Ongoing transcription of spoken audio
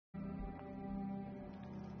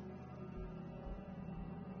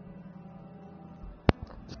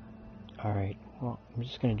Alright, well, I'm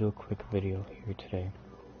just going to do a quick video here today.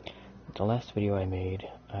 The last video I made,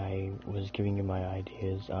 I was giving you my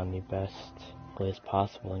ideas on the best plays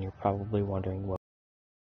possible, and you're probably wondering, well,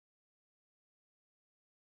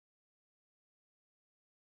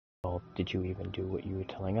 did you even do what you were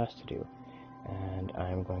telling us to do? And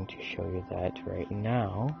I'm going to show you that right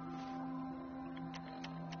now.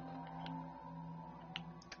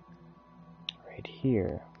 Right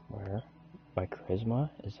here, where my charisma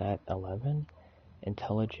is at 11,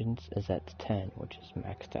 intelligence is at 10, which is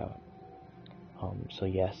maxed out. So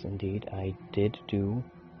yes, indeed, I did do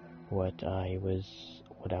what I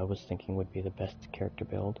was thinking would be the best character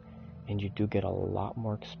build, and you do get a lot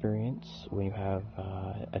more experience when you have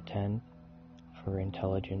a 10 for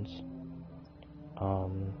intelligence.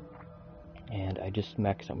 And I just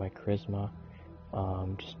maxed out my charisma,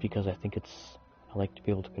 just because I think I like to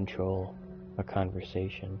be able to control a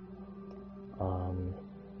conversation,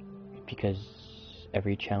 because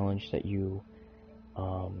every challenge that you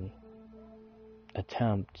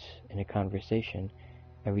attempt in a conversation,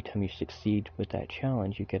 every time you succeed with that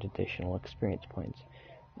challenge, you get additional experience points.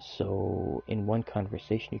 So in one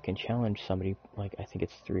conversation, you can challenge somebody, like, I think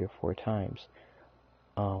it's 3 or 4 times.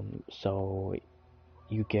 So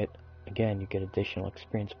you get additional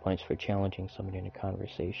experience points for challenging somebody in a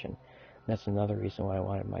conversation. That's another reason why I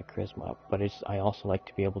wanted my charisma up. But I also like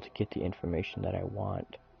to be able to get the information that I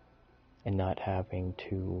want, and not having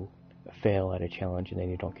to fail at a challenge and then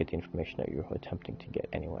you don't get the information that you're attempting to get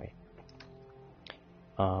anyway.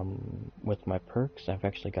 With my perks, I've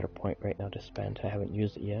actually got a point right now to spend. I haven't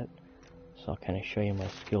used it yet, so I'll kind of show you my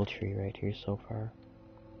skill tree right here so far.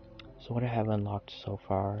 So what I have unlocked so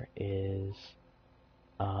far is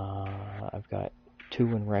I've got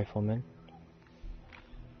 2 in rifleman,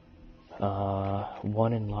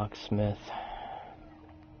 1 in locksmith,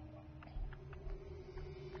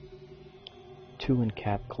 2 in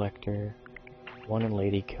cap collector, 1 in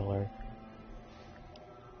lady killer,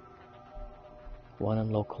 1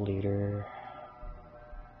 in local leader,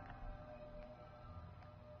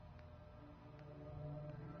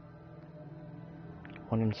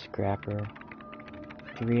 1 in scrapper,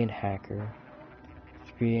 3 in hacker,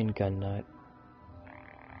 3 in gun nut,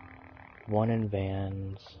 1 in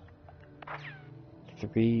vans,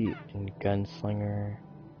 3 in gunslinger,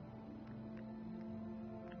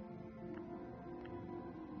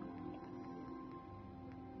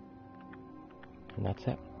 and that's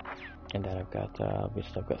it. And then I've got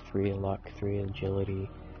obviously I've got 3 in luck, 3 in agility,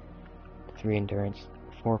 3 endurance,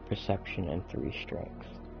 4 perception, and 3 strength.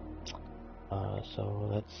 So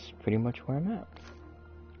that's pretty much where I'm at.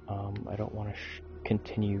 I don't want to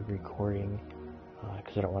continue recording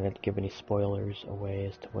because I don't want to give any spoilers away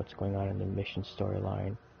as to what's going on in the mission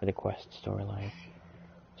storyline or the quest storyline.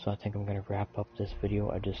 So I think I'm going to wrap up this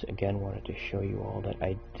video. I just again wanted to show you all that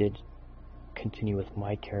I did continue with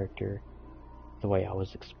my character the way I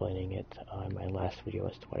was explaining it in my last video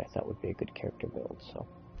as to what I thought would be a good character build. So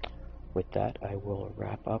with that, I will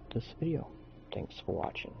wrap up this video. Thanks for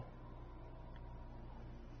watching.